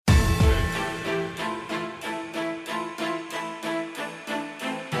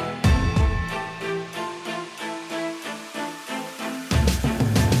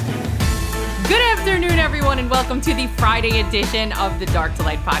everyone, and welcome to the Friday edition of the Dark to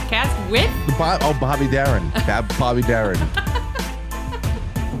Light podcast with... Bobby Darin. Bobby Darin.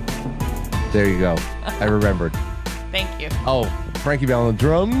 There you go. I remembered. Thank you. Oh, Frankie Bell on the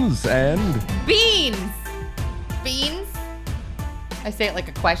drums and... Beans! I say it like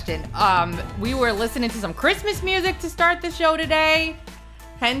a question. We were listening to some Christmas music to start the show today.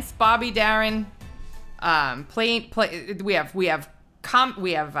 Hence, Bobby Darin We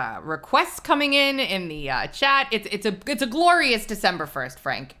have requests coming in the chat. It's a glorious December 1st,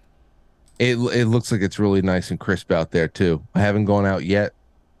 Frank. It looks like it's really nice and crisp out there too. I haven't gone out yet,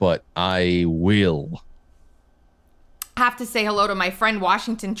 but I will. I have to say hello to my friend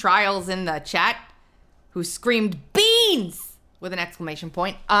Washington Trials in the chat, who screamed beans with an exclamation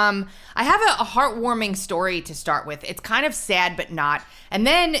point. I have a heartwarming story to start with. It's kind of sad, but not. And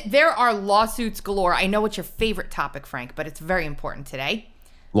then there are lawsuits galore. I know it's your favorite topic, Frank, but it's very important today.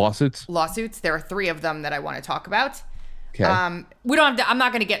 Lawsuits? There are 3 of them that I want to talk about. Okay. We don't have to, I'm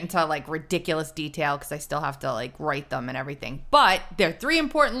not going to get into like ridiculous detail because I still have to like write them and everything. But there are 3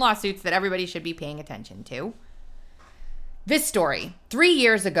 important lawsuits that everybody should be paying attention to. This story. 3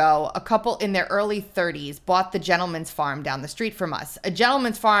 years ago, a couple in their early 30s bought the Gentleman's Farm down the street from us. A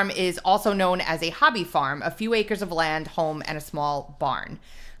Gentleman's Farm is also known as a hobby farm, a few acres of land, home, and a small barn.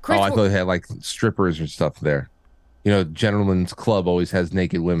 I thought they had like strippers and stuff there. You know, Gentleman's Club always has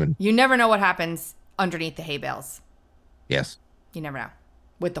naked women. You never know what happens underneath the hay bales. Yes. You never know.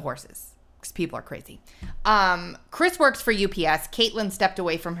 With the horses. Because people are crazy. Chris works for UPS. Caitlin stepped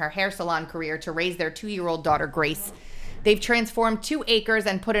away from her hair salon career to raise their 2-year-old daughter, Grace. They've transformed 2 acres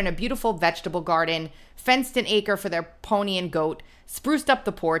and put in a beautiful vegetable garden, fenced an acre for their pony and goat, spruced up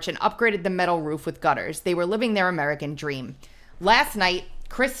the porch, and upgraded the metal roof with gutters. They were living their American dream. Last night,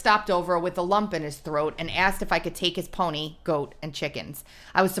 Chris stopped over with a lump in his throat and asked if I could take his pony, goat, and chickens.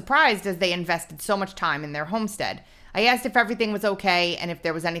 I was surprised as they invested so much time in their homestead. I asked if everything was okay and if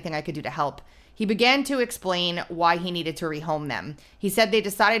there was anything I could do to help. He began to explain why he needed to rehome them. He said they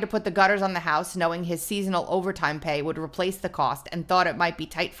decided to put the gutters on the house, knowing his seasonal overtime pay would replace the cost, and thought it might be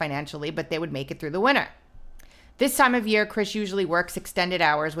tight financially, but they would make it through the winter. This time of year, Chris usually works extended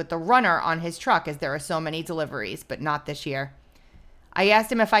hours with the runner on his truck as there are so many deliveries, but not this year. I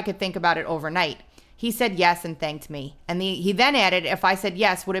asked him if I could think about it overnight. He said yes and thanked me. And he then added, if I said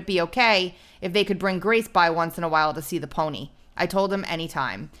yes, would it be okay if they could bring Grace by once in a while to see the pony? I told him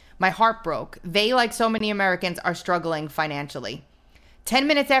anytime. My heart broke. They, like so many Americans, are struggling financially. 10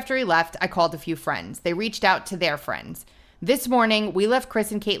 minutes after he left, I called a few friends. They reached out to their friends. This morning, we left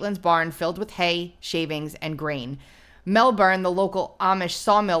Chris and Caitlin's barn filled with hay, shavings, and grain. Melbourne, the local Amish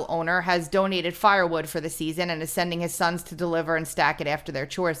sawmill owner, has donated firewood for the season and is sending his sons to deliver and stack it after their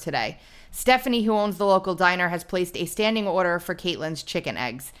chores today. Stephanie, who owns the local diner, has placed a standing order for Caitlin's chicken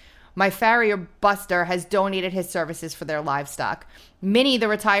eggs. My farrier, Buster, has donated his services for their livestock. Minnie, the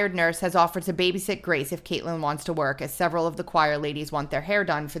retired nurse, has offered to babysit Grace if Caitlin wants to work, as several of the choir ladies want their hair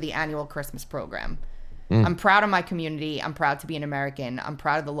done for the annual Christmas program. I'm proud of my community. I'm proud to be an American. I'm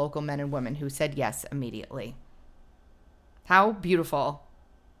proud of the local men and women who said yes immediately. How beautiful.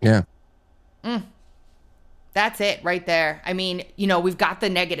 Yeah. That's it right there. I mean, you know, we've got the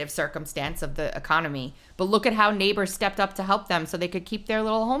negative circumstance of the economy, but look at how neighbors stepped up to help them so they could keep their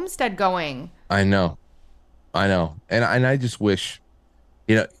little homestead going. I know. And I just wish,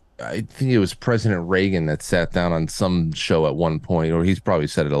 you know, I think it was President Reagan that sat down on some show at one point, or he's probably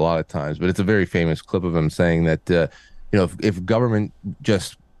said it a lot of times, but it's a very famous clip of him saying that, you know, if government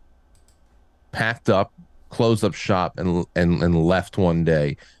just packed up, closed up shop and left one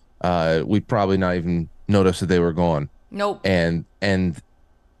day, we'd probably not even notice that they were gone. Nope. And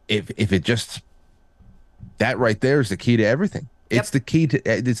if it just, that right there is the key to everything. It's the key to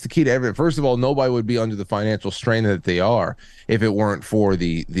everything. First of all, nobody would be under the financial strain that they are if it weren't for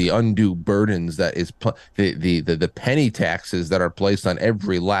the undue burdens that is the penny taxes that are placed on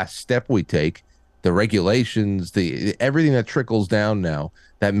every last step we take, the regulations, the everything that trickles down now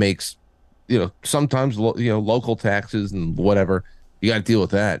that makes, you know, sometimes local taxes and whatever, you got to deal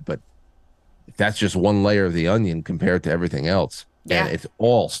with that. But that's just one layer of the onion compared to everything else. Yeah. And it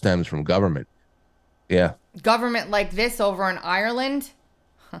all stems from government. Yeah. Government like this over in Ireland.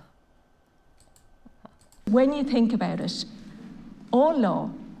 When you think about it, all law,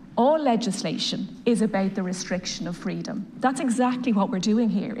 all legislation is about the restriction of freedom. That's exactly what we're doing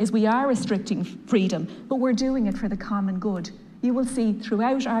here, is we are restricting freedom, but we're doing it for the common good. You will see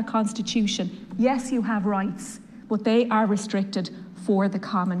throughout our Constitution, yes, you have rights, but they are restricted for the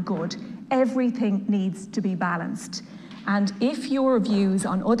common good. Everything needs to be balanced. And if your views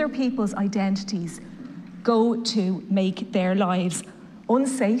on other people's identities go to make their lives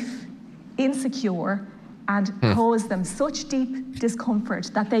unsafe, insecure, and cause them such deep discomfort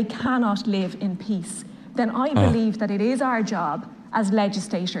that they cannot live in peace, then I believe that it is our job as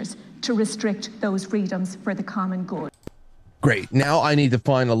legislators to restrict those freedoms for the common good. Great. Now I need to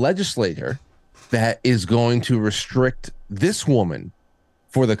find a legislator that is going to restrict this woman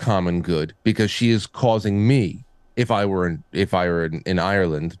for the common good, because she is causing me, if I were in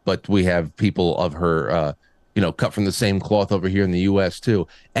Ireland, but we have people of her cut from the same cloth over here in the US too.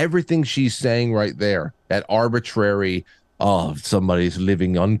 Everything she's saying right there, that arbitrary, somebody's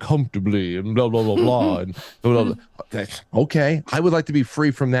living uncomfortably and blah blah blah blah and blah, blah, blah. Okay, I would like to be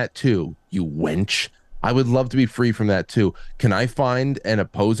free from that too, you wench. I would love to be free from that too. Can I find an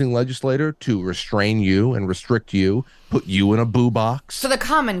opposing legislator to restrain you and restrict you, put you in a boo box? For the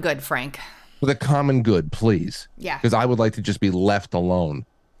common good, Frank. For the common good, please. Yeah. Because I would like to just be left alone.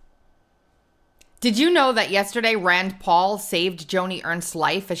 Did you know that yesterday Rand Paul saved Joni Ernst's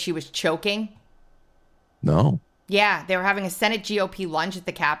life as she was choking? No. Yeah, they were having a Senate GOP lunch at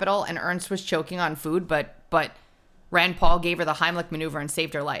the Capitol, and Ernst was choking on food, but Rand Paul gave her the Heimlich maneuver and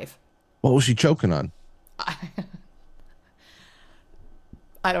saved her life. What was she choking on?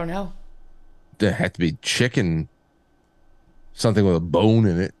 I don't know. There had to be chicken, something with a bone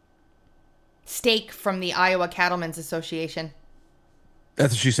in it. Steak from the Iowa Cattlemen's Association.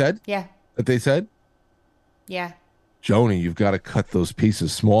 That's what she said? Yeah. That they said? Yeah. Joni, you've got to cut those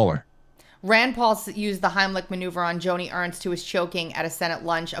pieces smaller. Rand Paul used the Heimlich maneuver on Joni Ernst, who was choking at a Senate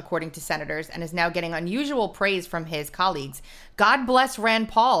lunch, according to senators, and is now getting unusual praise from his colleagues. God bless Rand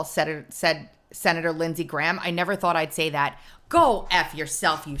Paul, said Senator Lindsey Graham. I never thought I'd say that. Go F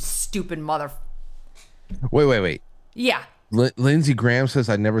yourself, you stupid mother... Wait. Yeah. Lindsey Graham says,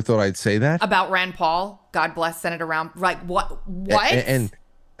 I never thought I'd say that? About Rand Paul. God bless Senator Rand. Like, what? What? And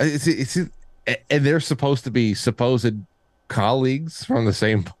they're supposed to be supposed colleagues from the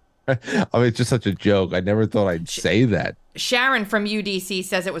same... I mean, it's just such a joke. I never thought I'd say that. Sharon from UDC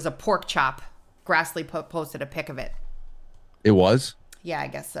says it was a pork chop. Grassley posted a pic of it. It was? Yeah, I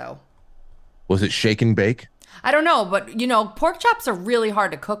guess so. Was it shake and bake? I don't know, but, pork chops are really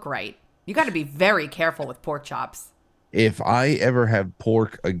hard to cook right. You got to be very careful with pork chops. If I ever have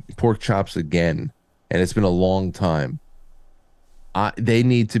pork chops again, and it's been a long time, they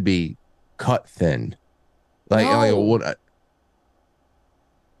need to be cut thin.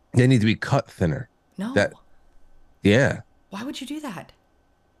 They need to be cut thinner. No. Yeah. Why would you do that?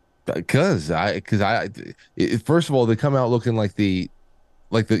 Because first of all, they come out looking like the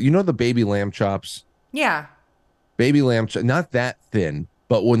the baby lamb chops. Yeah. Baby lamb not that thin,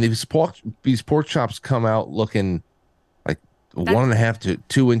 but when these pork chops come out looking like 1.5 to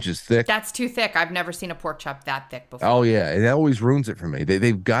 2 inches thick. That's too thick. I've never seen a pork chop that thick before. Oh yeah, and that always ruins it for me.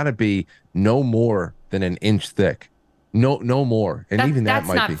 They've got to be no more than an inch thick. No more, and even that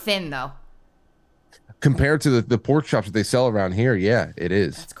might be. That's not thin though. Compared to the pork chops that they sell around here, yeah, it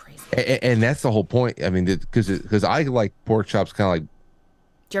is. That's crazy. And that's the whole point. I mean, because I like pork chops kind of like.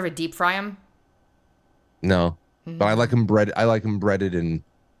 Do you ever deep fry them? No, but I like them breaded. I like them breaded and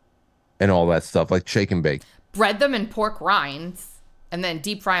all that stuff, like shake and bake. Bread them in pork rinds and then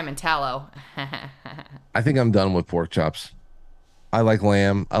deep fry them in tallow. I think I'm done with pork chops. I like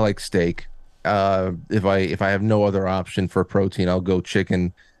lamb. I like steak. If I have no other option for protein, I'll go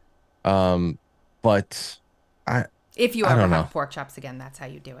chicken. But if you ever have pork chops again, that's how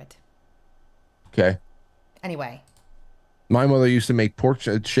you do it. Okay. Anyway, my mother used to make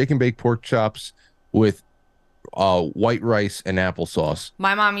shake and bake pork chops with white rice and applesauce.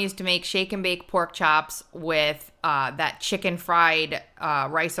 My mom used to make shake and bake pork chops with that chicken fried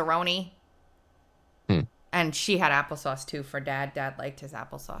rice-a-roni. And she had applesauce too for Dad. Dad liked his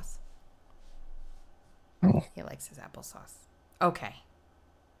applesauce. Oh. He likes his applesauce. Okay.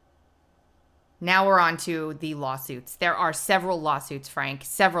 Now we're on to the lawsuits. There are several lawsuits, Frank,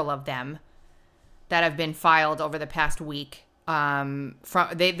 several of them that have been filed over the past week.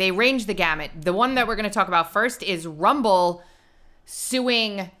 They range the gamut. The one that we're going to talk about first is Rumble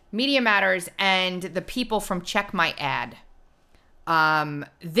suing Media Matters and the people from Check My Ad.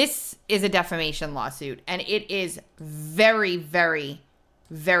 This is a defamation lawsuit, and it is very, very,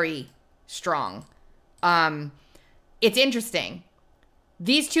 very strong. It's interesting.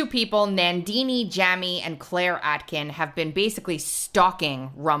 These two people, Nandini Jammy and Claire Atkin, have been basically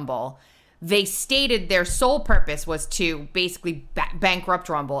stalking Rumble. They stated their sole purpose was to basically bankrupt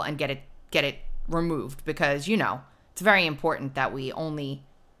Rumble and get it removed because, it's very important that we only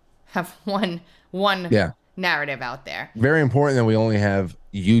have one narrative out there. Very important that we only have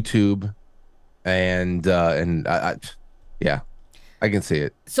YouTube and I can see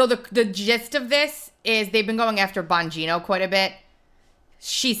it. So the gist of this is they've been going after Bongino quite a bit.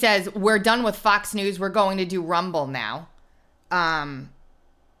 She says, we're done with Fox News. We're going to do Rumble now.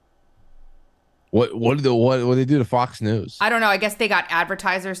 What did they do to Fox News? I don't know. I guess they got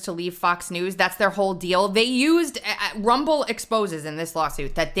advertisers to leave Fox News. That's their whole deal. They used Rumble exposes in this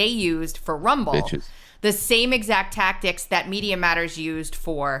lawsuit that they used for Rumble Bitches. the same exact tactics that Media Matters used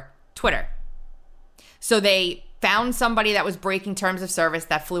for Twitter. So they found somebody that was breaking terms of service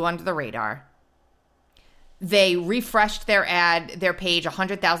that flew under the radar. They refreshed their page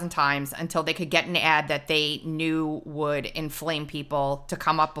 100,000 times until they could get an ad that they knew would inflame people to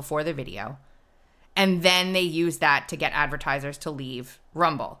come up before the video. And then they use that to get advertisers to leave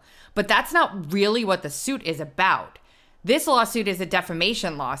Rumble. But that's not really what the suit is about. This lawsuit is a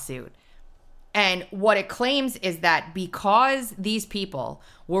defamation lawsuit. And what it claims is that because these people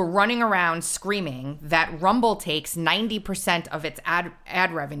were running around screaming that Rumble takes 90% of its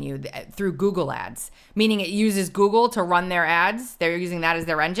ad revenue through Google ads, meaning it uses Google to run their ads, they're using that as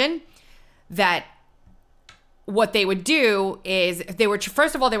their engine, that what they would do is they were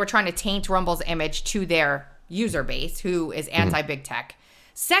trying to taint Rumble's image to their user base, who is anti-big tech.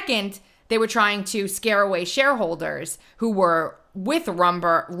 Second, they were trying to scare away shareholders who were with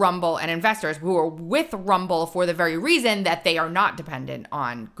Rumble and investors who were with Rumble for the very reason that they are not dependent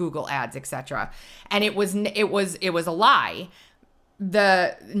on Google ads, etc. And it was a lie.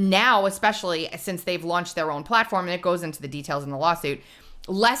 Now, especially since they've launched their own platform, and it goes into the details in the lawsuit,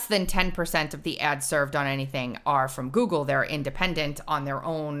 less than 10% of the ads served on anything are from Google. They're independent on their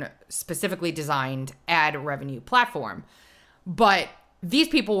own specifically designed ad revenue platform. But these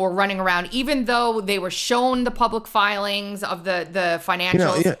people were running around, even though they were shown the public filings of the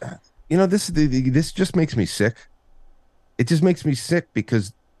financials. This just makes me sick. It just makes me sick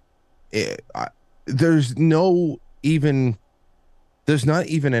because there's not even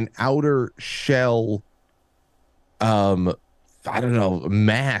an outer shell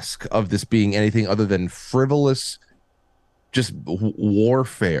mask of this being anything other than frivolous, just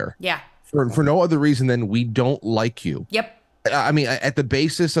warfare. Yeah. For no other reason than we don't like you. Yep. I mean, at the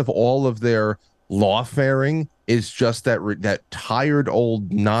basis of all of their lawfaring is just that tired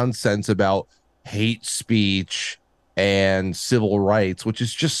old nonsense about hate speech and civil rights, which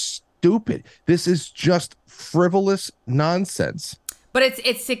is just stupid. This is just frivolous nonsense. But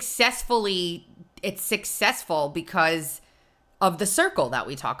it's successful because of the circle that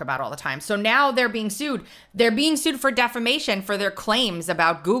we talk about all the time. So now they're being sued. They're being sued for defamation for their claims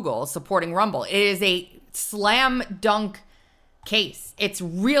about Google supporting Rumble. It is a slam dunk case. It's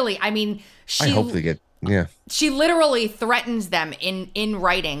really, I mean, I hope they get, yeah. She literally threatens them in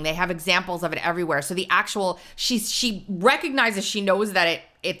writing. They have examples of it everywhere. So she recognizes, she knows that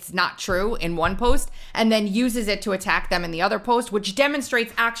it's not true in one post, and then uses it to attack them in the other post, which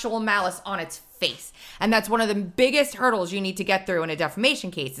demonstrates actual malice on its face. And that's one of the biggest hurdles you need to get through in a defamation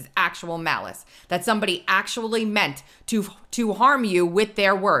case is actual malice. That somebody actually meant to harm you with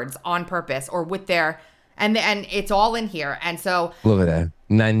their words on purpose or with their, and it's all in here. And so look at that.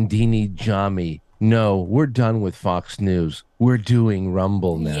 Nandini Jami. No, we're done with Fox News. We're doing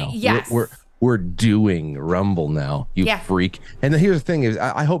Rumble now. Yes. We're doing Rumble now, you freak. And here's the thing is,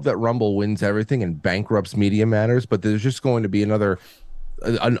 I hope that Rumble wins everything and bankrupts Media Matters, but there's just going to be another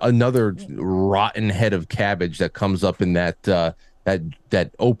rotten head of cabbage that comes up in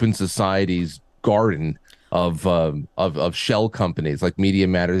that open society's garden of shell companies like Media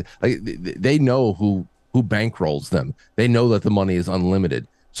Matters. Like they know who bankrolls them. They know that the money is unlimited.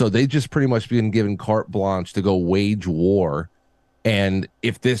 So they just pretty much been given carte blanche to go wage war. And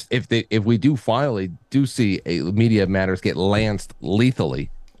if we do finally see a Media Matters get lanced lethally,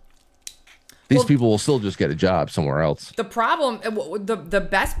 these people will still just get a job somewhere else. The problem, the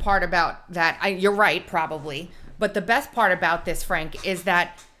best part about that, you're right, probably, but the best part about this, Frank, is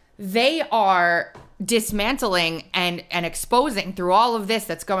that they are dismantling and exposing through all of this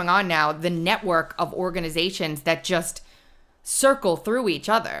that's going on now, the network of organizations that just circle through each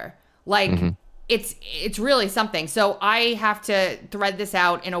other. Like, it's really something. So I have to thread this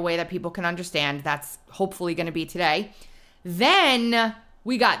out in a way that people can understand. That's hopefully going to be today. Then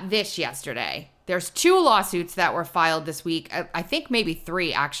we got this yesterday. There's 2 lawsuits that were filed this week. I think maybe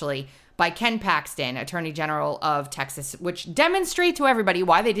 3 actually, by Ken Paxton, Attorney General of Texas, which demonstrate to everybody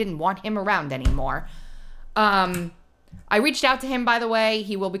why they didn't want him around anymore. I reached out to him, by the way.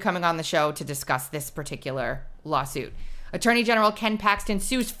 He will be coming on the show to discuss this particular lawsuit. Attorney General Ken Paxton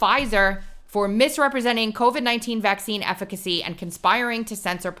sues Pfizer for misrepresenting COVID-19 vaccine efficacy and conspiring to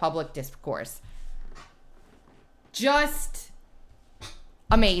censor public discourse. Just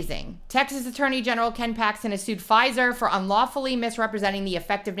Amazing. Texas Attorney General Ken Paxton has sued Pfizer for unlawfully misrepresenting the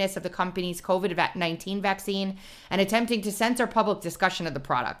effectiveness of the company's COVID-19 vaccine and attempting to censor public discussion of the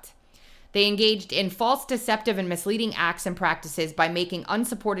product. They engaged in false, deceptive, and misleading acts and practices by making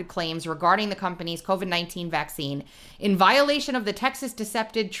unsupported claims regarding the company's COVID-19 vaccine in violation of the Texas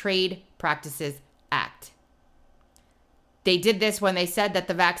Deceptive Trade Practices Act. They did this when they said that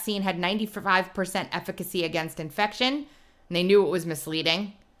the vaccine had 95% efficacy against infection, and they knew it was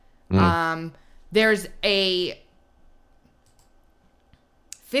misleading. There's a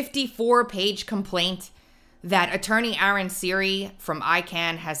 54-page complaint that attorney Aaron Siri from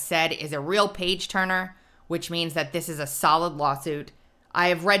ICANN has said is a real page turner, which means that this is a solid lawsuit. I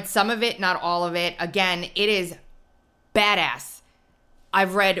have read some of it, not all of it. Again, it is badass.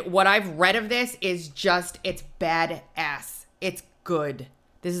 What I've read of this is just, it's badass. It's good.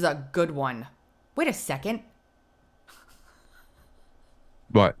 This is a good one. Wait a second.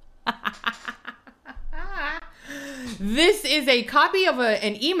 What? This is a copy of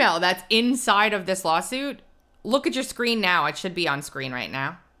an email that's inside of this lawsuit. Look at your screen now. It should be on screen right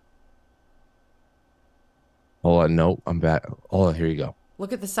now. Hold on. No, I'm back. Hold on. Here you go.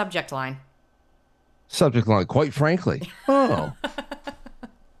 Look at the subject line. Subject line, quite frankly. Oh.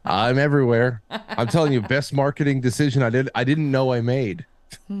 I'm everywhere. I'm telling you, best marketing decision I didn't know I made.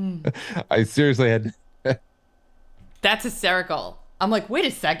 I seriously had. That's hysterical. I'm like, wait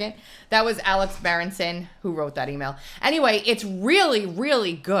a second. That was Alex Berenson who wrote that email. Anyway, it's really,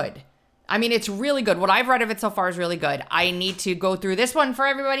 really good. I mean, it's really good. What I've read of it so far is really good. I need to go through this one for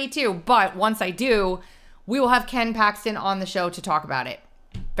everybody too. But once I do, we will have Ken Paxton on the show to talk about it.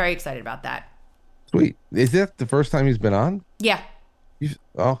 Very excited about that. Sweet. Is that the first time he's been on? Yeah.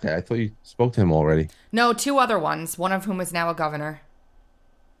 Okay, I thought you spoke to him already. No, 2 other ones, one of whom is now a governor.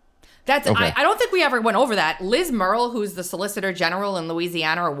 That's okay. I don't think we ever went over that. Liz Murrill, who's the Solicitor General in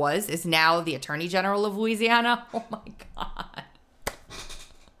Louisiana, or is now the Attorney General of Louisiana. Oh my God.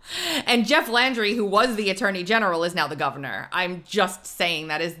 And Jeff Landry, who was the Attorney General, is now the governor. I'm just saying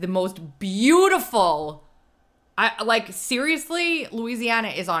that is the most beautiful. Seriously, Louisiana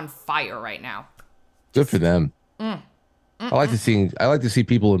is on fire right now. Good for them. I like to see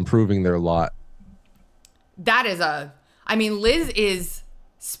people improving their lot. Liz is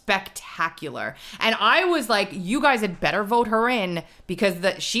spectacular. And I was like, you guys had better vote her in because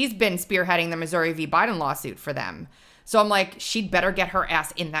she's been spearheading the Missouri v. Biden lawsuit for them. So I'm like, she'd better get her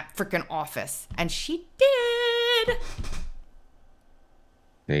ass in that freaking office. And she did.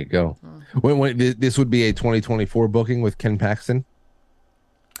 There you go. When this would be a 2024 booking with Ken Paxton?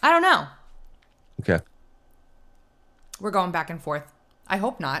 I don't know. Okay. We're going back and forth. I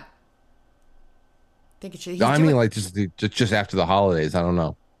hope not. I think it should. Just after the holidays. I don't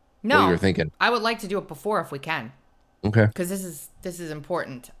know. No, what you were thinking. I would like to do it before if we can. Okay. Because this is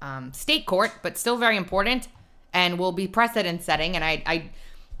important. State court, but still very important, and will be precedent setting. And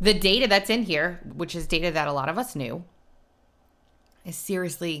the data that's in here, which is data that a lot of us knew, is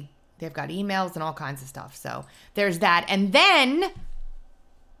seriously, they've got emails and all kinds of stuff. So there's that. And then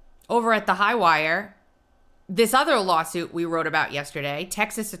over at the High Wire, this other lawsuit we wrote about yesterday,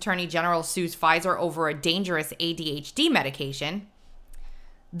 Texas Attorney General sues Pfizer over a dangerous ADHD medication.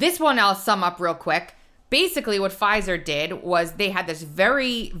 This one I'll sum up real quick. Basically, what Pfizer did was they had this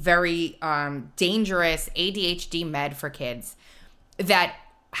very, very dangerous ADHD med for kids that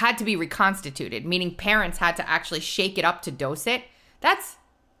had to be reconstituted, meaning parents had to actually shake it up to dose it. That's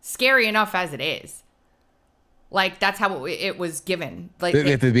scary enough as it is. Like, that's how it was given. Like,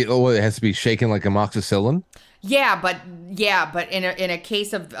 it has to be shaken like amoxicillin? Yeah, but in a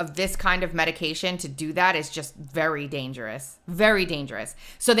case of this kind of medication, to do that is just very dangerous. Very dangerous.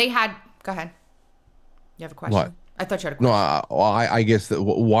 So they had... Go ahead. You have a question? What? I thought you had a question. No, I guess that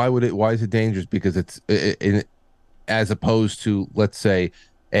why is it dangerous? Because it's as opposed to, let's say,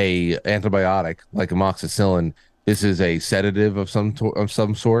 a antibiotic like amoxicillin. This is a sedative of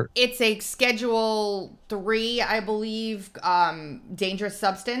some sort. It's a Schedule 3, I believe, dangerous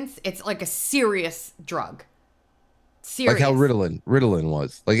substance. It's like a serious drug. Serious. Like how Ritalin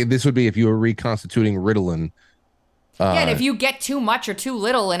was. Like this would be if you were reconstituting Ritalin. And if you get too much or too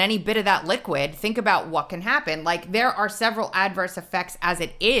little in any bit of that liquid, think about what can happen. Like, there are several adverse effects as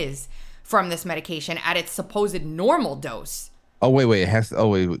it is from this medication at its supposed normal dose. Oh wait, it has to. Oh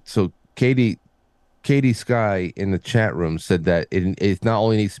wait, so Katie Sky in the chat room said that it not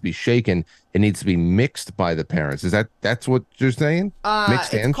only needs to be shaken, it needs to be mixed by the parents. That's what you're saying?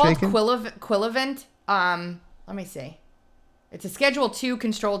 Mixed and shaken? It's called Quilivant. Let me see. It's a Schedule 2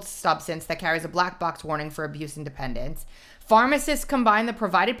 controlled substance that carries a black box warning for abuse and dependence. Pharmacists combine the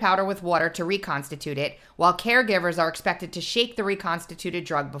provided powder with water to reconstitute it, while caregivers are expected to shake the reconstituted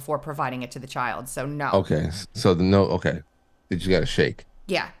drug before providing it to the child. So no. Okay. So okay. You just got to shake.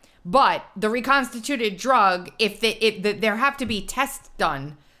 Yeah. But the reconstituted drug, there have to be tests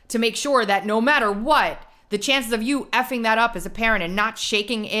done to make sure that no matter what, the chances of you effing that up as a parent and not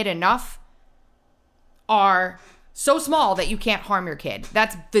shaking it enough are so small that you can't harm your kid.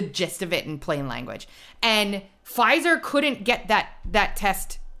 That's the gist of it in plain language. And Pfizer couldn't get that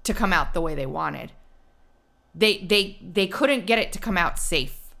test to come out the way they wanted. They couldn't get it to come out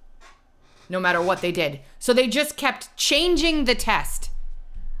safe, no matter what they did. So they just kept changing the test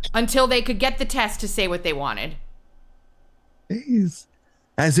until they could get the test to say what they wanted. Jeez.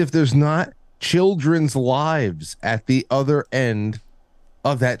 As if there's not children's lives at the other end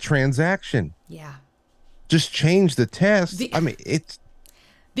of that transaction. Yeah. Just change the test. It's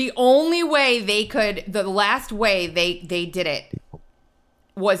the only way they could, the last way they did it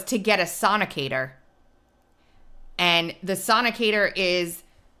was to get a sonicator. And the sonicator is,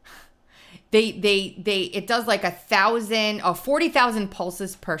 it does like 40,000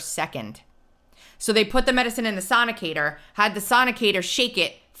 pulses per second. So they put the medicine in the sonicator, had the sonicator shake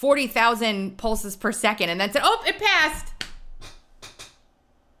it 40,000 pulses per second, and then said, oh, it passed.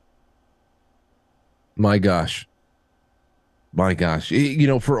 My gosh.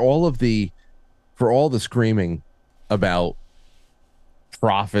 For all the screaming about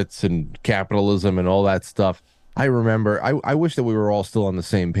profits and capitalism and all that stuff, I remember, I wish that we were all still on the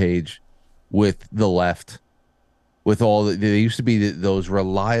same page with the left, with there used to be those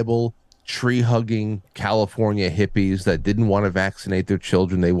reliable tree-hugging California hippies that didn't want to vaccinate their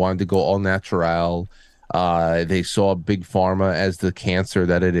children. They wanted to go all natural. They saw big pharma as the cancer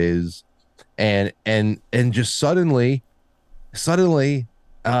that it is. And just suddenly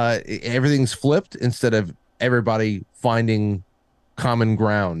everything's flipped instead of everybody finding common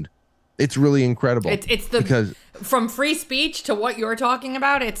ground. It's really incredible. Because from free speech to what you're talking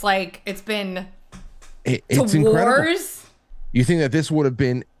about, it's like it's been it's incredible. Wars. You think that this would have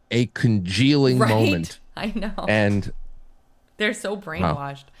been a congealing moment? I know. And they're so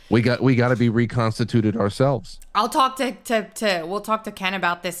brainwashed. Wow. We got to be reconstituted ourselves. I'll talk we'll talk to Ken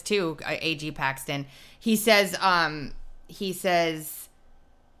about this too, AG Paxton. He says,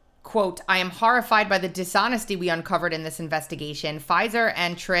 quote, I am horrified by the dishonesty we uncovered in this investigation. Pfizer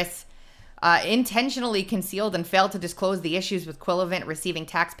and Tris intentionally concealed and failed to disclose the issues with Quilivant receiving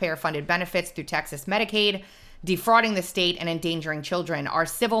taxpayer-funded benefits through Texas Medicaid, defrauding the state, and endangering children. Our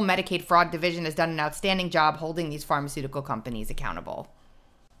civil Medicaid fraud division has done an outstanding job holding these pharmaceutical companies accountable.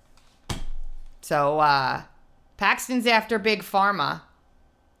 So, Paxton's after Big Pharma.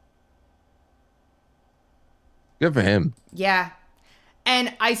 Good for him. Yeah.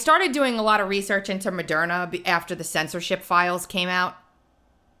 And I started doing a lot of research into Moderna after the censorship files came out.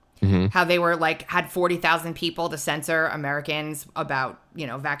 Mm-hmm. How they were had 40,000 people to censor Americans about,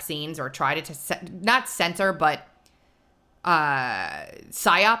 vaccines, or tried to not censor, but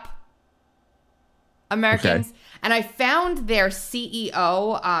psyop Americans. Okay. And I found their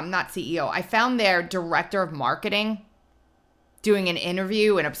I found their director of marketing doing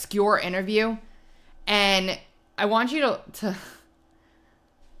an obscure interview. And I want you to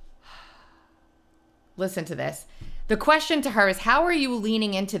listen to this. The question to her is, how are you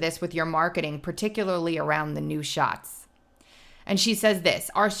leaning into this with your marketing, particularly around the new shots? And she says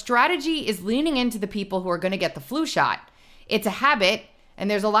this, our strategy is leaning into the people who are going to get the flu shot. It's a habit, and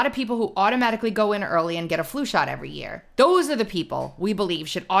there's a lot of people who automatically go in early and get a flu shot every year. Those are the people we believe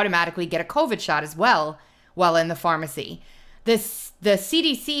should automatically get a COVID shot as well while in the pharmacy. The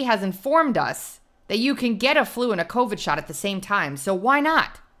CDC has informed us that you can get a flu and a COVID shot at the same time, so why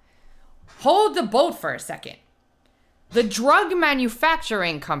not? Hold the boat for a second. The drug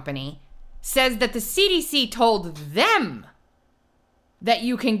manufacturing company says that the CDC told them that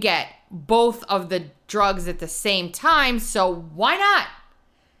you can get both of the drugs at the same time, so why not?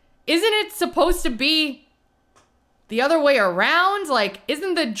 Isn't it supposed to be the other way around?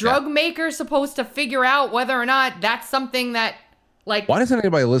 Isn't the drug maker supposed to figure out whether or not that's something that, why doesn't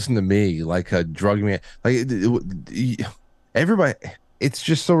anybody listen to me like a drug man? Everybody, it's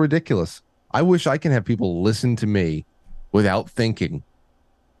just so ridiculous. I wish I can have people listen to me without thinking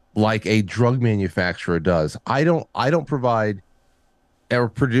like a drug manufacturer does. I don't provide or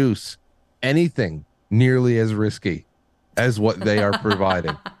produce anything nearly as risky as what they are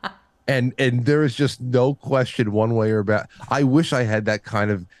providing. And there is just no question one way or about. I wish I had that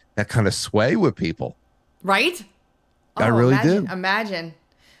kind of sway with people. Right? I really do. Imagine.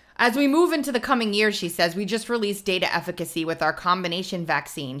 As we move into the coming years, she says, we just released data efficacy with our combination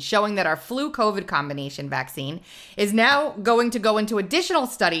vaccine, showing that our flu-COVID combination vaccine is now going to go into additional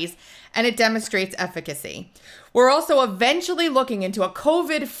studies, and it demonstrates efficacy. We're also eventually looking into a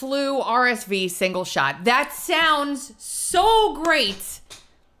COVID flu RSV single shot. That sounds so great.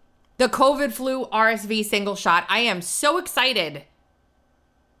 The COVID flu RSV single shot. I am so excited.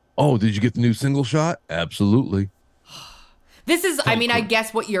 Oh, did you get the new single shot? Absolutely. This is, I mean, I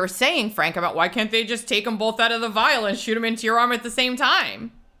guess what you're saying, Frank, about why can't they just take them both out of the vial and shoot them into your arm at the same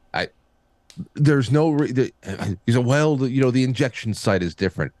time? There's no, he said, well, the injection site is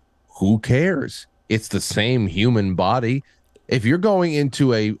different. Who cares? It's the same human body. If you're going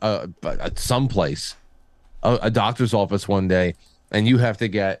into a someplace, a doctor's office one day, and you have to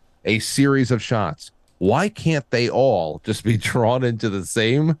get a series of shots, why can't they all just be drawn into the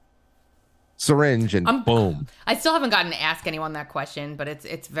same syringe and boom? I still haven't gotten to ask anyone that question, but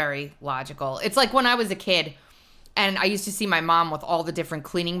it's very logical. It's like when I was a kid and I used to see my mom with all the different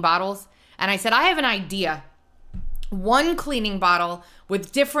cleaning bottles, and I said, I have an idea. One cleaning bottle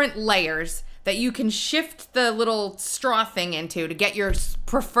with different layers that you can shift the little straw thing into to get your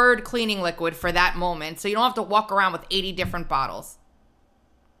preferred cleaning liquid for that moment, so you don't have to walk around with 80 different bottles.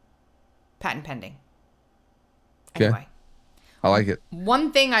 Patent pending. Anyway. Okay. I like it.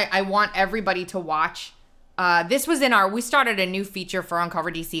 One thing I want everybody to watch. This was we started a new feature for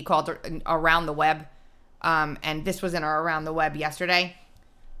Uncover DC called Around the Web. And this was in our Around the Web yesterday.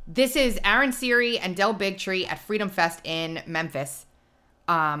 This is Aaron Siri and Del Bigtree at Freedom Fest in Memphis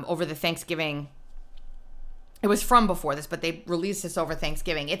over the Thanksgiving. It was from before this, but they released this over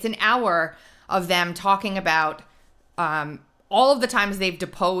Thanksgiving. It's an hour of them talking about all of the times they've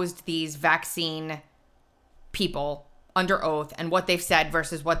deposed these vaccine people under oath and what they've said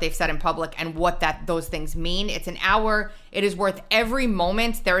versus what they've said in public and what those things mean. It's an hour. It is worth every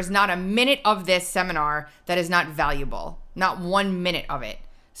moment. There is not a minute of this seminar that is not valuable. Not 1 minute of it.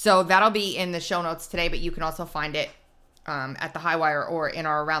 So that'll be in the show notes today, but you can also find it at the Highwire or in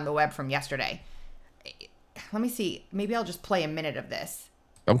our Around the Web from yesterday. Let me see. Maybe I'll just play a minute of this.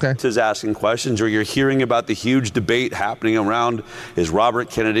 Okay. Is asking questions, or you're hearing about the huge debate happening around, is Robert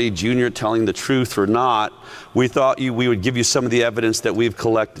Kennedy Jr. telling the truth or not? We thought we would give you some of the evidence that we've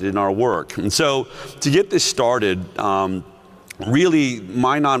collected in our work. And so to get this started, really,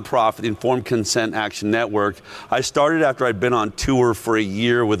 my nonprofit, Informed Consent Action Network, I started after I'd been on tour for a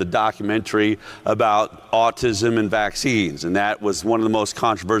year with a documentary about autism and vaccines. And that was one of the most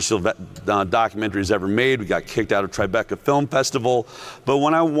controversial documentaries ever made. We got kicked out of Tribeca Film Festival. But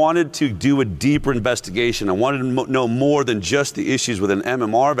when I wanted to do a deeper investigation, I wanted to know more than just the issues with an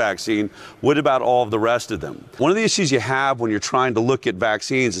MMR vaccine. What about all of the rest of them? One of the issues you have when you're trying to look at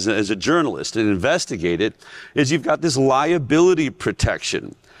vaccines as a journalist and investigate it is you've got this liability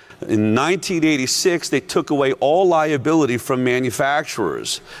protection. In 1986, they took away all liability from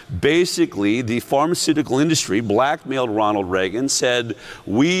manufacturers. Basically, the pharmaceutical industry blackmailed Ronald Reagan, said,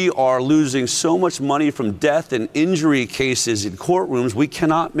 we are losing so much money from death and injury cases in courtrooms, we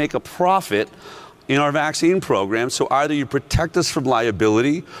cannot make a profit in our vaccine program, so either you protect us from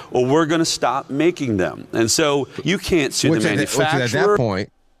liability or we're going to stop making them. And so you can't sue the manufacturer.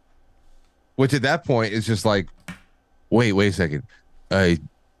 Which at that point is just like, wait a second.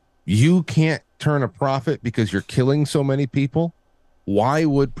 You can't turn a profit because you're killing so many people. Why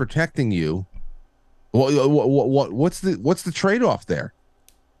would protecting you? What's the trade-off there?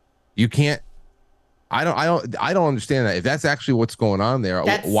 You can't. I don't understand that. If that's actually what's going on there,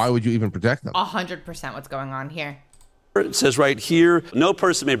 why would you even protect them? 100% what's going on here. It says right here, no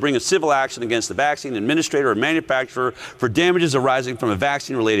person may bring a civil action against the vaccine administrator or manufacturer for damages arising from a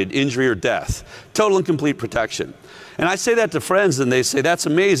vaccine-related injury or death. Total and complete protection. And I say that to friends and they say, that's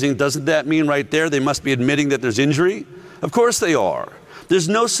amazing. Doesn't that mean right there they must be admitting that there's injury? Of course they are. There's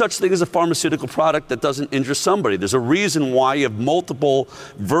no such thing as a pharmaceutical product that doesn't injure somebody. There's a reason why you have multiple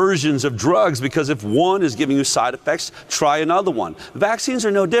versions of drugs, because if one is giving you side effects, try another one. Vaccines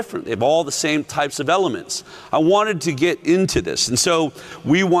are no different. They have all the same types of elements. I wanted to get into this, and so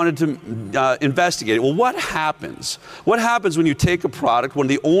we wanted to investigate it. Well, what happens? What happens when you take a product, one of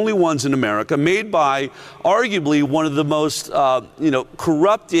the only ones in America, made by arguably one of the most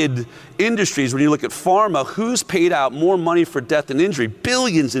corrupted industries? When you look at pharma, who's paid out more money for death and injury?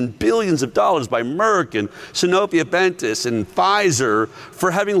 billions and billions of dollars by Merck and Sanofi Aventis and Pfizer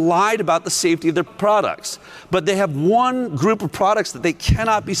for having lied about the safety of their products. But they have one group of products that they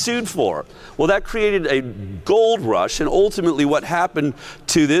cannot be sued for. Well, that created a gold rush, and ultimately what happened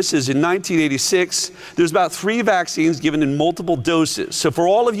to this is in 1986, there's about 3 vaccines given in multiple doses. So for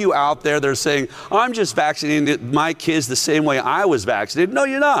all of you out there that are saying, I'm just vaccinating my kids the same way I was vaccinated. No,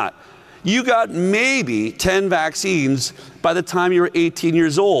 you're not. You got maybe 10 vaccines by the time you were 18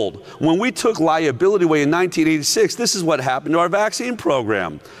 years old. When we took liability away in 1986, this is what happened to our vaccine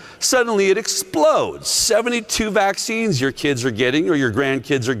program. Suddenly it explodes. 72 vaccines your kids are getting or your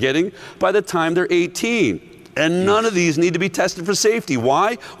grandkids are getting by the time they're 18. And none of these need to be tested for safety.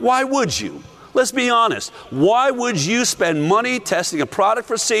 Why? Why would you? Let's be honest. Why would you spend money testing a product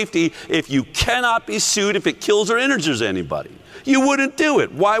for safety if you cannot be sued if it kills or injures anybody? You wouldn't do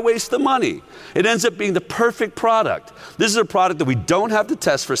it. Why waste the money? It ends up being the perfect product. This is a product that we don't have to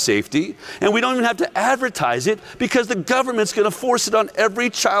test for safety, and we don't even have to advertise it because the government's going to force it on every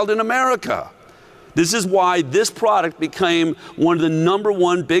child in America. This is why this product became one of the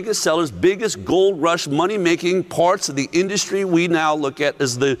 #1 biggest sellers, biggest gold rush money-making parts of the industry we now look at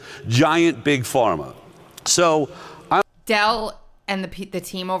as the giant big pharma. So Dell and the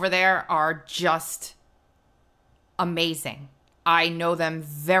team over there are just amazing. I know them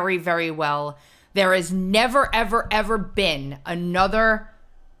very, very well. There has never, ever, ever been another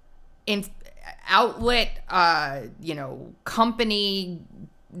outlet, company,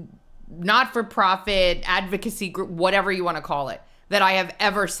 not-for-profit, advocacy group, whatever you want to call it, that I have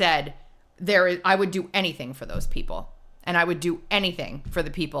ever said I would do anything for those people. And I would do anything for the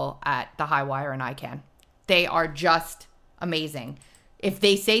people at the High Wire and ICANN. They are just amazing. If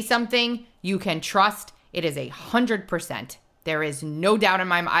they say something you can trust, it is 100%. There is no doubt in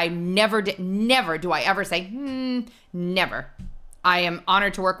my mind. Never do I ever say, never. I am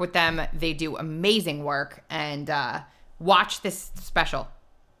honored to work with them. They do amazing work. And watch this special.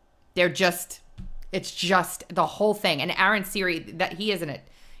 It's just the whole thing. And Aaron Siri, he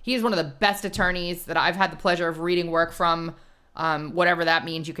is one of the best attorneys that I've had the pleasure of reading work from. Whatever that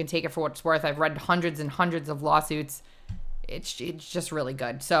means, you can take it for what it's worth. I've read hundreds and hundreds of lawsuits. It's just really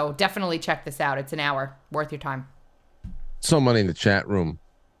good. So definitely check this out. It's an hour worth your time. Somebody in the chat room,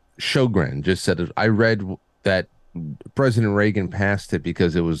 Shogren, just said, I read that President Reagan passed it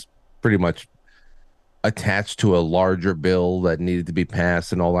because it was pretty much attached to a larger bill that needed to be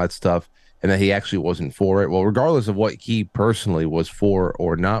passed and all that stuff, and that he actually wasn't for it. Well, regardless of what he personally was for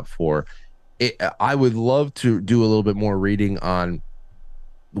or not for, I would love to do a little bit more reading on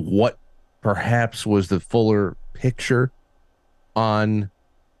what perhaps was the fuller picture on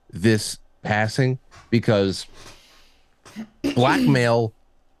this passing, because blackmail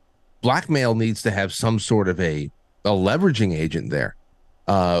needs to have some sort of a leveraging agent there.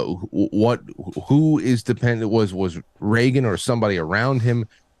 Who is dependent? Was Reagan or somebody around him,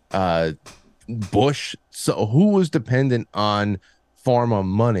 Bush? So who was dependent on pharma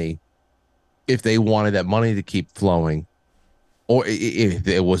money if they wanted that money to keep flowing? Or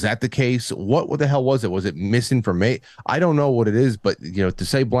was that the case? What the hell was it? Was it misinformation? I don't know what it is, but to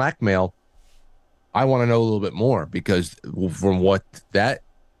say blackmail, I want to know a little bit more, because from what that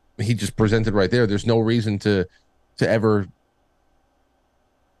he just presented right there, there's no reason to ever,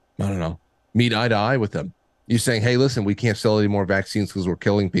 I don't know, meet eye to eye with them. You're saying, hey, listen, we can't sell any more vaccines because we're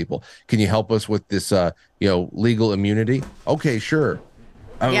killing people. Can you help us with this, legal immunity? Okay, sure.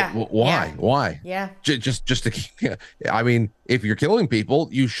 Why? Yeah. Just to keep, I mean, if you're killing people,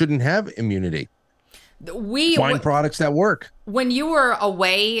 you shouldn't have immunity. Find products that work. When you were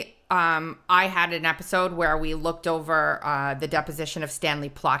away, I had an episode where we looked over the deposition of Stanley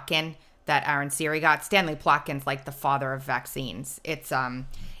Plotkin that Aaron Siri got. Stanley Plotkin's like the father of vaccines. It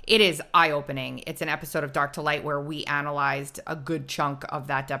is eye-opening. It's an episode of Dark to Light where we analyzed a good chunk of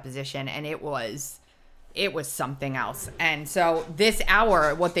that deposition, and it was something else. And so this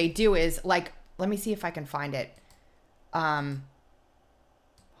hour, what they do is, like, let me see if I can find it. Hold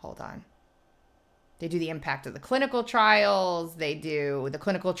on. They do the impact of the clinical trials. They do the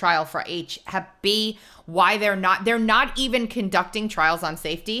clinical trial for Hep B. Why they're not even conducting trials on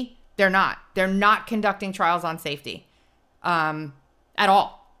safety. They're not conducting trials on safety at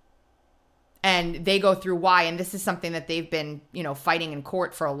all. And they go through why. And this is something that they've been, fighting in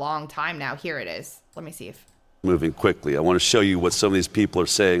court for a long time now. Here it is. Let me see if. Moving quickly. I want to show you what some of these people are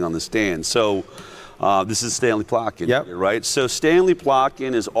saying on the stand. So This is Stanley Plotkin, Yep. here, right? So Stanley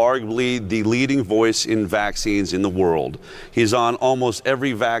Plotkin is arguably the leading voice in vaccines in the world. He's on almost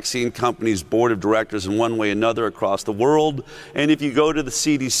every vaccine company's board of directors in one way or another across the world. And if you go to the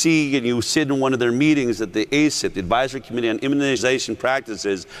CDC and you sit in one of their meetings at the ACIP, the Advisory Committee on Immunization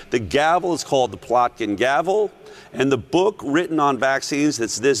Practices, the gavel is called the Plotkin gavel. And the book written on vaccines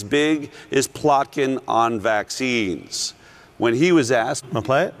that's this big is Plotkin on Vaccines. When he was asked... Want to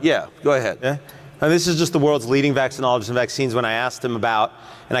play it? Yeah, go ahead. Yeah. And this is just the world's leading vaccinologist in vaccines when I asked him about,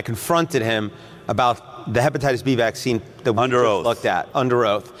 and I confronted him about the hepatitis B vaccine that we Under just oath. looked at, under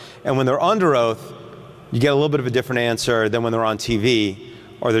oath. And when they're under oath, you get a little bit of a different answer than when they're on TV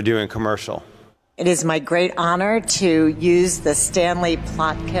or they're doing a commercial. It is my great honor to use the Stanley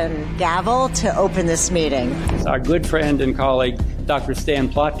Plotkin gavel to open this meeting. Our good friend and colleague, Dr. Stan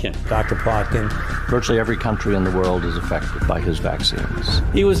Plotkin. Dr. Plotkin. Virtually every country in the world is affected by his vaccines.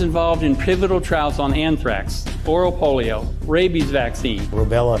 He was involved in pivotal trials on anthrax, oral polio, rabies vaccine.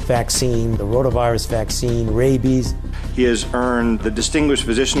 Rubella vaccine, the rotavirus vaccine, rabies. He has earned the Distinguished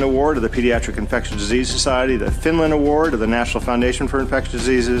Physician Award of the Pediatric Infectious Disease Society, the Finland Award of the National Foundation for Infectious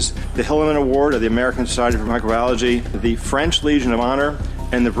Diseases, the Hilleman Award of the American Society for Microbiology, the French Legion of Honor,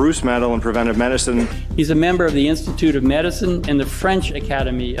 and the Bruce Medal in Preventive Medicine. He's a member of the Institute of Medicine and the French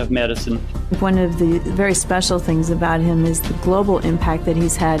Academy of Medicine. One of the very special things about him is the global impact that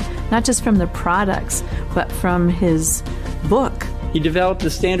he's had, not just from the products, but from his book. He developed the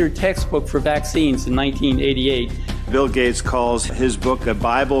standard textbook for vaccines in 1988. Bill Gates calls his book a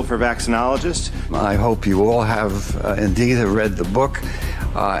Bible for vaccinologists. I hope you all have indeed read the book,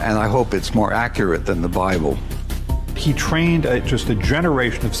 and I hope it's more accurate than the Bible. He trained just a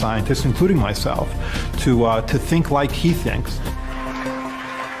generation of scientists, including myself, to think like he thinks.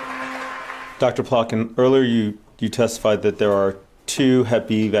 Dr. Plotkin, earlier you testified that there are two Hep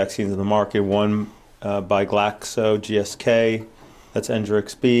B vaccines in the market, one by Glaxo, GSK, that's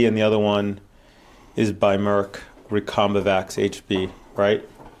Engerix B, and the other one is by Merck, Recombavax HB, right?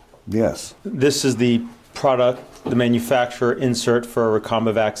 Yes. This is the product, the manufacturer insert for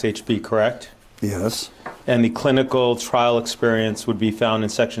Recombavax HB, correct? Yes. And the clinical trial experience would be found in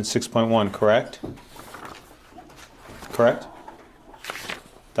section 6.1, correct? Correct?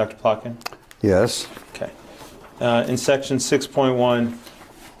 Dr. Plotkin? Yes. Okay. In section 6.1,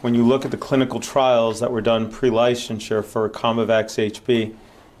 when you look at the clinical trials that were done pre-licensure for Recombavax HB,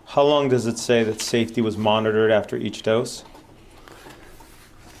 how long does it say that safety was monitored after each dose?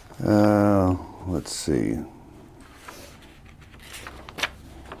 Let's see.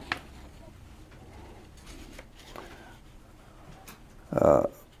 Uh,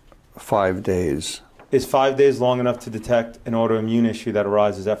 5 days. Is 5 days long enough to detect an autoimmune issue that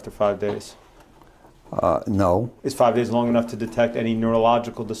arises after 5 days? No. Is 5 days long enough to detect any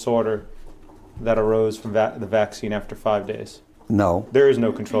neurological disorder that arose from the vaccine after 5 days? No. There is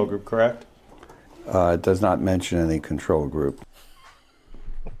no control group, correct? It does not mention any control group.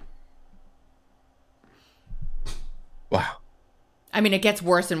 Wow. I mean, it gets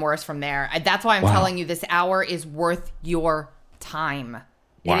worse and worse from there. That's why I'm telling you this hour is worth your time.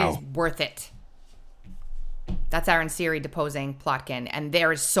 Wow. It is worth it. That's Aaron Siri deposing Plotkin, and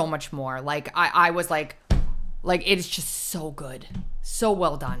there is so much more. Like, I was like it is just so good. So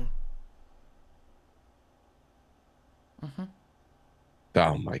well done. Mm-hmm.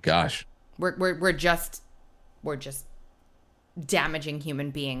 Oh my gosh. We're just damaging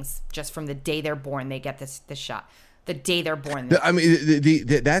human beings just from the day they're born. They get this shot. The day they're born. I mean,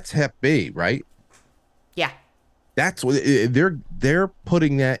 that's Hep B, right? Yeah. That's what they're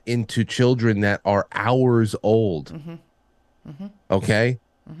putting that into children that are hours old. Mm-hmm. Mm-hmm. Okay,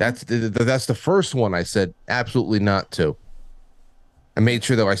 mm-hmm. That's the first one I said absolutely not to. I made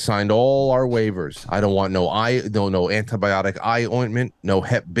sure that I signed all our waivers. I don't want no antibiotic eye ointment, no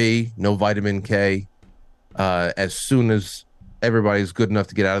Hep B, no vitamin K. As soon as everybody's good enough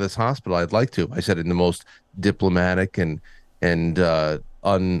to get out of this hospital, I'd like to. I said it in the most diplomatic and not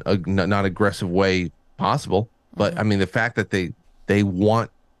aggressive way possible. But I mean, the fact that they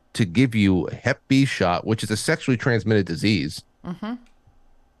want to give you a Hep B shot, which is a sexually transmitted disease, mm-hmm.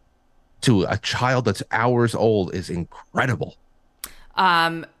 to a child that's hours old is incredible.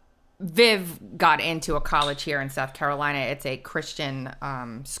 Viv got into a college here in South Carolina. It's a Christian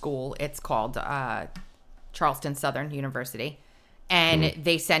school. It's called Charleston Southern University. And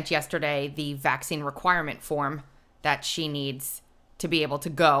they sent yesterday the vaccine requirement form that she needs to be able to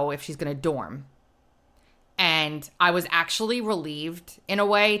go if she's going to dorm. And I was actually relieved in a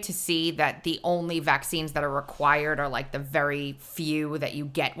way to see that the only vaccines that are required are like the very few that you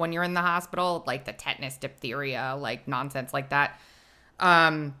get when you're in the hospital, like the tetanus, diphtheria, like nonsense like that.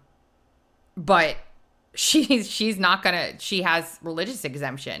 But she's not gonna. She has religious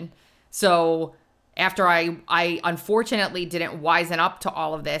exemption. So after I unfortunately didn't wisen up to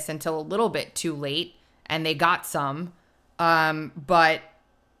all of this until a little bit too late, and they got some, but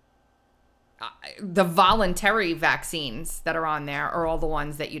the voluntary vaccines that are on there are all the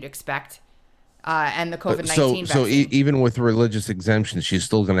ones that you'd expect. And the COVID-19 so vaccine. Even with religious exemptions, she's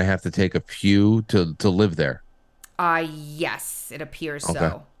still going to have to take a few to live there. Yes, it appears Okay.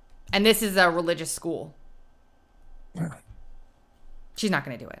 so. And this is a religious school. She's not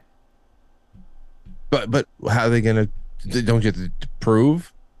going to do it. But how are they going to? Don't you have to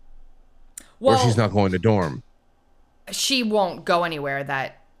prove? Well, or she's not going to dorm. She won't go anywhere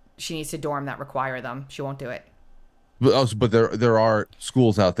that she needs to dorm that require them. She won't do it. But there are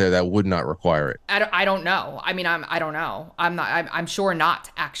schools out there that would not require it. I don't know. I mean, I don't know. I'm sure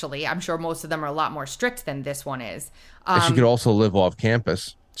not, actually. I'm sure most of them are a lot more strict than this one is. And she could also live off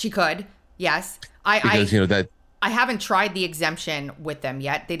campus. She could, yes. Because, that... I haven't tried the exemption with them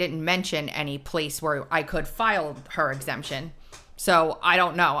yet. They didn't mention any place where I could file her exemption. So I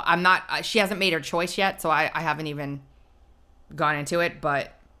don't know. I'm not... She hasn't made her choice yet, so I haven't even gone into it,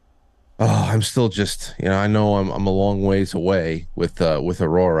 but... Oh, I'm still just, I know I'm a long ways away with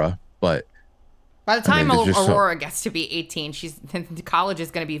Aurora, but by the time Aurora gets to be 18, college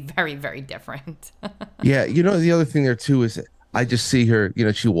is going to be very, very different. Yeah, the other thing there too is I just see her,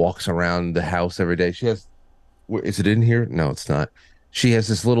 she walks around the house every day. She has, is it in here? No, it's not. She has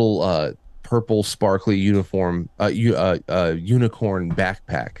this little purple sparkly unicorn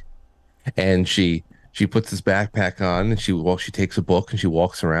backpack, and she puts this backpack on and she takes a book and she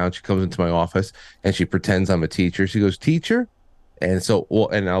walks around. She comes into my office and she pretends I'm a teacher. She goes, "Teacher?" And so,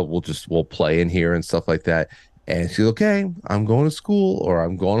 we'll play in here and stuff like that. And she's okay, I'm going to school, or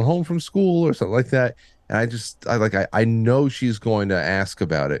I'm going home from school, or something like that. And I know she's going to ask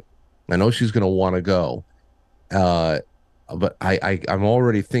about it. I know she's going to want to go. But I'm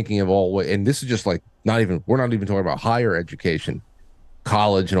already thinking of and this is just we're not even talking about higher education,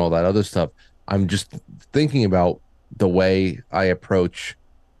 college and all that other stuff. I'm just thinking about the way I approach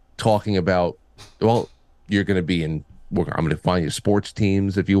talking about, well, you're going to be I'm going to find you sports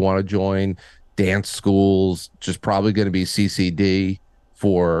teams if you want to join, dance schools, just probably going to be CCD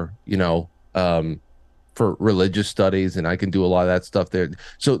for, for religious studies. And I can do a lot of that stuff there.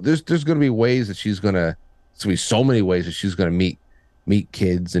 So there's going to be ways that so many ways that she's going to meet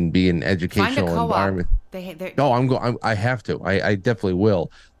kids and be in educational environment. I have to. I definitely will.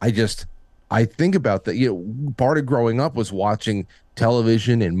 I think about that. Part of growing up was watching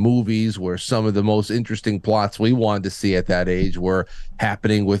television and movies where some of the most interesting plots we wanted to see at that age were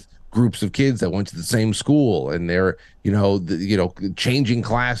happening with groups of kids that went to the same school, and they're, changing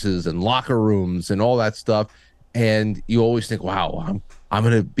classes and locker rooms and all that stuff. And you always think, wow, I'm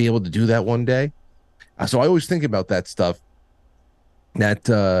going to be able to do that one day. So I always think about that stuff,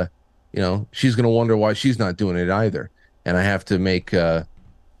 that, she's going to wonder why she's not doing it either. And I have to make,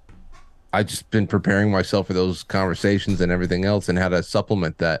 I've just been preparing myself for those conversations and everything else and how to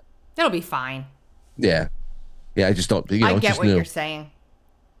supplement that. It'll be fine. Yeah. Yeah, I just don't, I get what you're saying.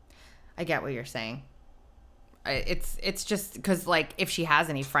 I get what you're saying. It's just because, if she has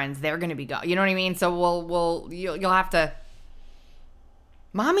any friends, they're going to be you know what I mean? So you'll have to,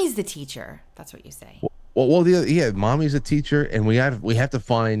 mommy's the teacher. That's what you say. Well, mommy's a teacher, and we have to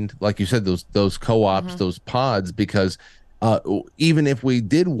find, like you said, those co-ops, Mm-hmm. those pods, because even if we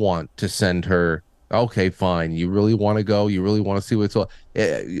did want to send her, okay, fine, you really want to go, you really want to see what's all,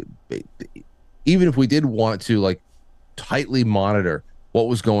 even if we did want to tightly monitor what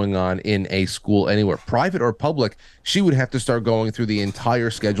was going on in a school anywhere, private or public, she would have to start going through the entire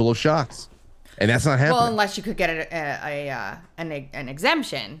schedule of shots, and that's not happening. Well, unless you could get an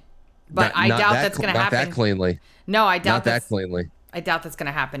exemption, but I doubt that's going to happen. Not that cleanly. No, I doubt that cleanly. I doubt that's going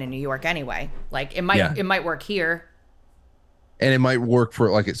to happen in New York anyway. It might work here. And it might work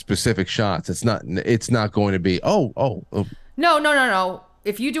for specific shots. It's not going to be oh. No.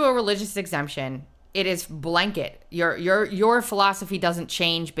 If you do a religious exemption, it is blanket. Your philosophy doesn't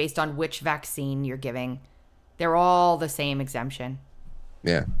change based on which vaccine you're giving. They're all the same exemption.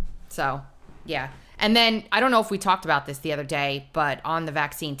 Yeah. So, yeah. And then I don't know if we talked about this the other day, but on the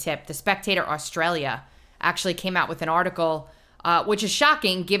vaccine tip, the Spectator Australia actually came out with an article, which is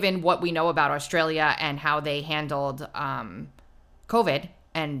shocking given what we know about Australia and how they handled COVID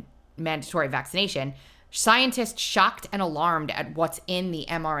and mandatory vaccination. Scientists shocked and alarmed at what's in the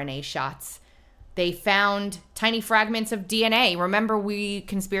mRNA shots. They found tiny fragments of DNA. Remember, we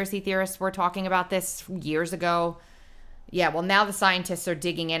conspiracy theorists were talking about this years ago? Yeah, well, now the scientists are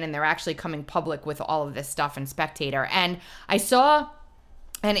digging in and they're actually coming public with all of this stuff in Spectator. And I saw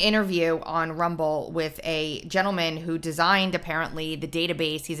an interview on Rumble with a gentleman who designed, apparently, the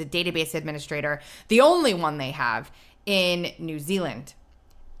database. He's a database administrator, the only one they have in New Zealand.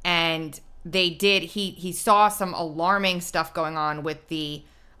 And he saw some alarming stuff going on with the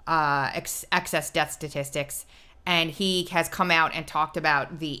excess death statistics. And he has come out and talked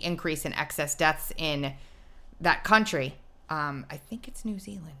about the increase in excess deaths in that country. I think it's New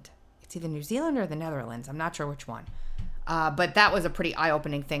Zealand. It's either New Zealand or the Netherlands. I'm not sure which one. But that was a pretty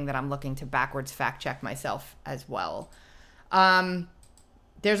eye-opening thing that I'm looking to backwards fact-check myself as well.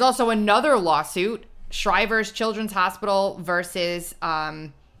 There's also another lawsuit, Shriver's Children's Hospital versus,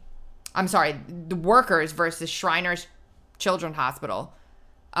 the workers versus Shriner's Children's Hospital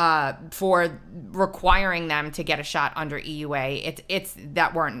for requiring them to get a shot under EUA. It's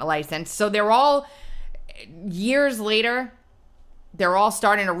that weren't licensed. So they're all, years later, they're all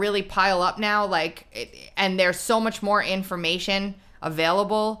starting to really pile up now, and there's so much more information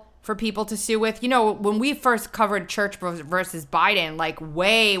available for people to sue with. You know, when we first covered Church versus Biden,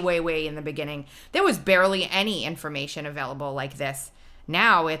 way, way, way in the beginning, there was barely any information available like this.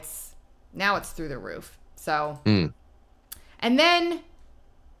 Now it's through the roof. So, And then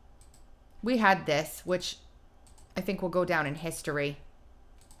we had this, which I think will go down in history.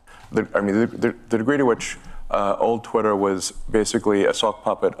 The degree to which old Twitter was basically a sock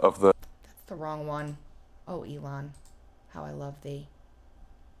puppet of the... That's the wrong one. Oh, Elon, how I love thee.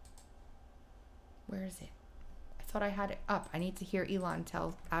 Where is it? I thought I had it up. I need to hear Elon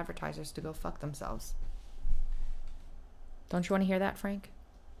tell advertisers to go fuck themselves. Don't you want to hear that, Frank?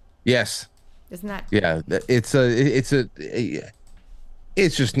 Yes. Isn't that? Yeah,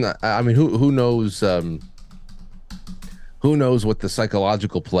 it's just not. I mean, who knows? Who knows what the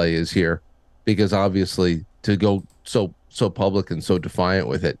psychological play is here? Because obviously, to go so public and so defiant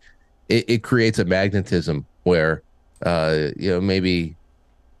with it creates a magnetism where maybe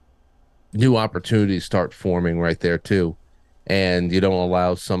new opportunities start forming right there too, and you don't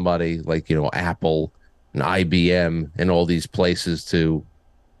allow somebody like Apple and IBM and all these places to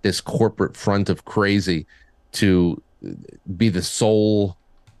this corporate front of crazy to be the sole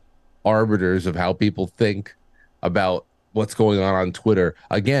arbiters of how people think about what's going on Twitter.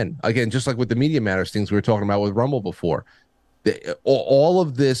 Again, just like with the Media Matters things we were talking about with Rumble before, all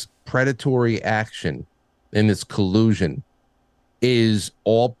of this predatory action and this collusion is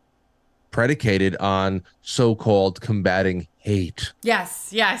all predicated on so-called combating hate.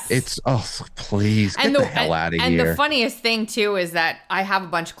 Yes. It's, please get the hell out of here. And the funniest thing too is that I have a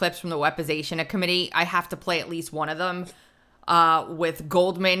bunch of clips from the Weaponization Committee. I have to play at least one of them with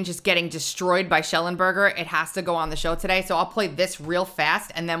Goldman just getting destroyed by Schellenberger. It has to go on the show today. So I'll play this real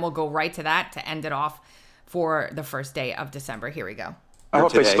fast and then we'll go right to that to end it off for the first day of December. Here we go. I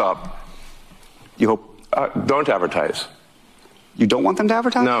hope they stop. You hope, don't advertise. You don't want them to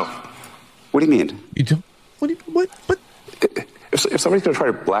advertise? No. What do you mean? You don't? What? If somebody's going to try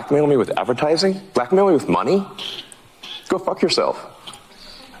to blackmail me with advertising, blackmail me with money, go fuck yourself.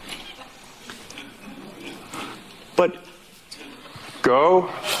 But go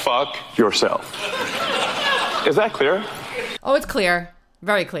fuck yourself. Is that clear? Oh, it's clear.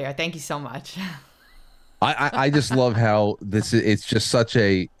 Very clear. Thank you so much. I just love how it's just such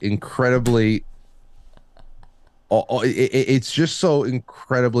a incredibly... It's just so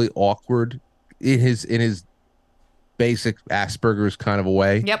incredibly awkward in his basic Asperger's kind of a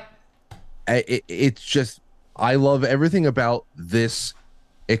way. Yep. It's just, I love everything about this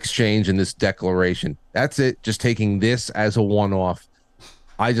exchange and this declaration. That's it. Just taking this as a one-off.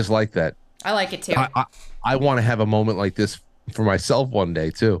 I just like that. I like it too. I want to have a moment like this for myself one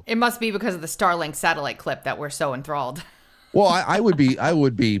day too. It must be because of the Starlink satellite clip that we're so enthralled. Well, I would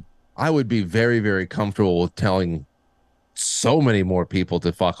be very, very comfortable with telling so many more people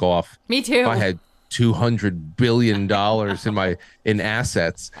to fuck off. Me too. If I had $200 billion in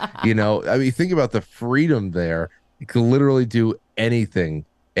assets, I mean, think about the freedom there. You could literally do anything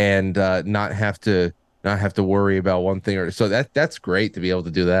and not have to worry about one thing so that's great to be able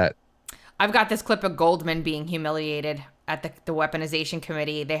to do that. I've got this clip of Goldman being humiliated at the Weaponization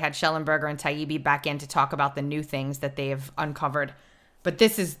Committee. They had Schellenberger and Taibbi back in to talk about the new things that they have uncovered. But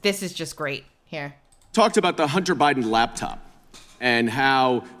this is just great. Here. Talked about the Hunter Biden laptop and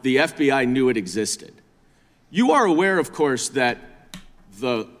how the FBI knew it existed. You are aware, of course, that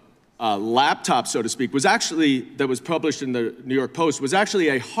the laptop, so to speak, that was published in the New York Post was actually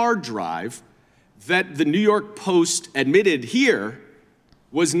a hard drive that the New York Post admitted here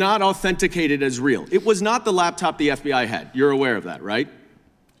was not authenticated as real. It was not the laptop the FBI had. You're aware of that, right?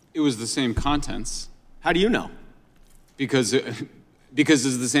 It was the same contents. How do you know? Because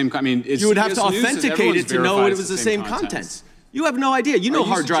it's the same. I mean, you would have to authenticate it to know it was the same contents. You have no idea. You know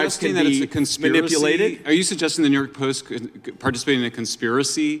hard drives can be manipulated. Are you suggesting the New York Post participated in a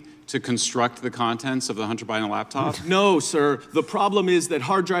conspiracy to construct the contents of the Hunter Biden laptop? No, sir. The problem is that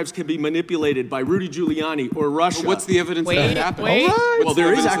hard drives can be manipulated by Rudy Giuliani or Russia. But what's the evidence that it happened? Well,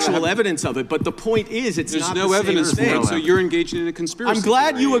 there is actual evidence of it, but the point is it's not the same thing. There's no evidence for it, so you're engaging in a conspiracy. I'm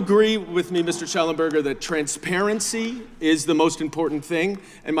glad you agree with me, Mr. Schellenberger, that transparency is the most important thing.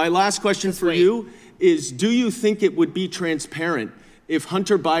 And my last question for you is, do you think it would be transparent if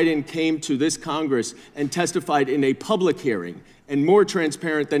Hunter Biden came to this Congress and testified in a public hearing, and more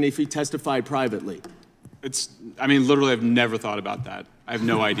transparent than if he testified privately? Literally, I've never thought about that. I have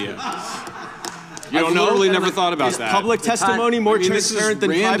no idea. You literally never thought about that. Public testimony more transparent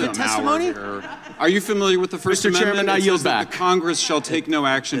than private testimony? Are you familiar with the First Amendment? Mr. Chairman, I yield back. The Congress shall take no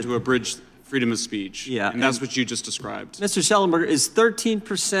action to abridge freedom of speech. Yeah, and that's what you just described. Mr. Schellenberger, is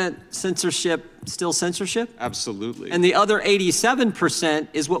 13% censorship still censorship? Absolutely. And the other 87%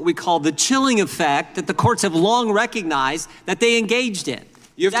 is what we call the chilling effect that the courts have long recognized that they engaged in.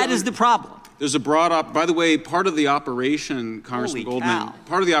 That is the problem. There's a broad by the way, part of the operation, Congressman Goldman,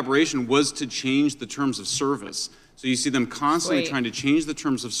 part of the operation was to change the terms of service. So you see them constantly trying to change the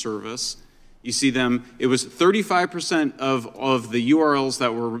terms of service. You see them, it was 35% of the URLs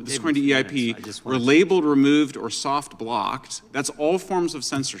that were, this according to EIP, were labeled, removed, or soft blocked. That's all forms of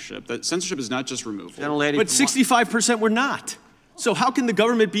censorship. That censorship is not just removal. But 65% were not. So how can the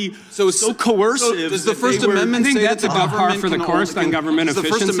government be so coercive? So does the First Amendment say that the government for the course on government efficiency?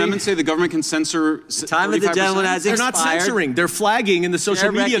 Does the First Amendment say the government can censor 35%? Time of the gentleman has expired. They're not censoring. They're flagging in the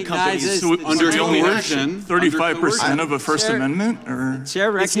social media companies. So under coercion, 35% of a First Amendment? Or?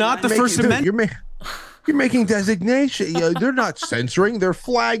 It's not the First Amendment. You're making designation. They're not censoring. They're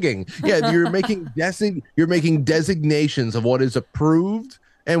flagging. Yeah, you're making designations of what is approved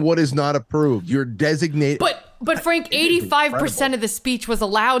and what is not approved. You're designating. But Frank, 85% of the speech was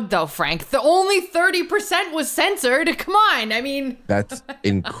allowed, though, Frank. The only 30% was censored. Come on, I mean. That's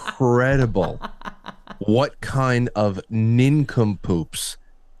incredible. What kind of nincompoops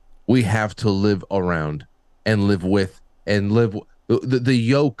we have to live around and live with and live the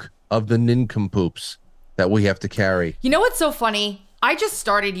yoke of the nincompoops that we have to carry. You know what's so funny? I just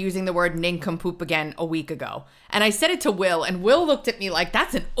started using the word nincompoop again a week ago. And I said it to Will, and Will looked at me like,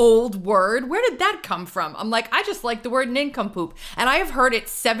 that's an old word. Where did that come from? I'm like, I just like the word nincompoop. And I have heard it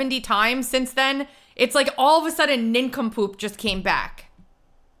 70 times since then. It's like all of a sudden nincompoop just came back.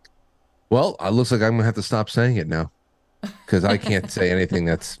 Well, it looks like I'm going to have to stop saying it now because I can't say anything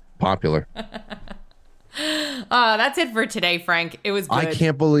that's popular. That's it for today, Frank. It was good. I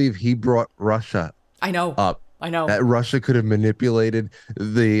can't believe he brought Russia up. I know that Russia could have manipulated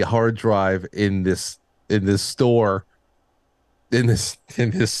the hard drive in this store.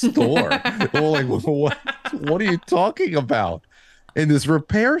 Well, like, what are you talking about? In this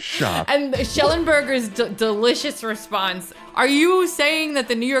repair shop. And Schellenberger's delicious response. Are you saying that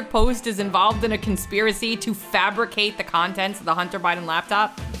the New York Post is involved in a conspiracy to fabricate the contents of the Hunter Biden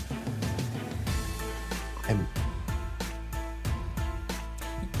laptop?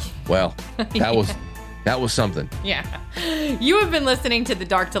 Well, that was something. Yeah. You have been listening to the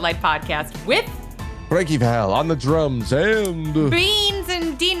Dark to Light podcast with Frankie Val on the drums and Beans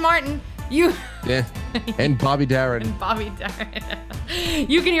and Dean Martin. And Bobby Darin.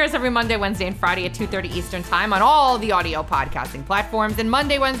 You can hear us every Monday, Wednesday, and Friday at 2:30 Eastern Time on all the audio podcasting platforms, and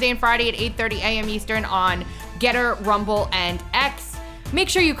Monday, Wednesday, and Friday at 8:30 a.m. Eastern on Getter, Rumble, and X. Make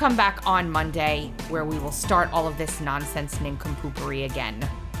sure you come back on Monday, where we will start all of this nonsense nincompoopery again.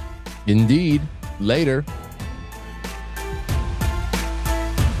 Indeed. Later.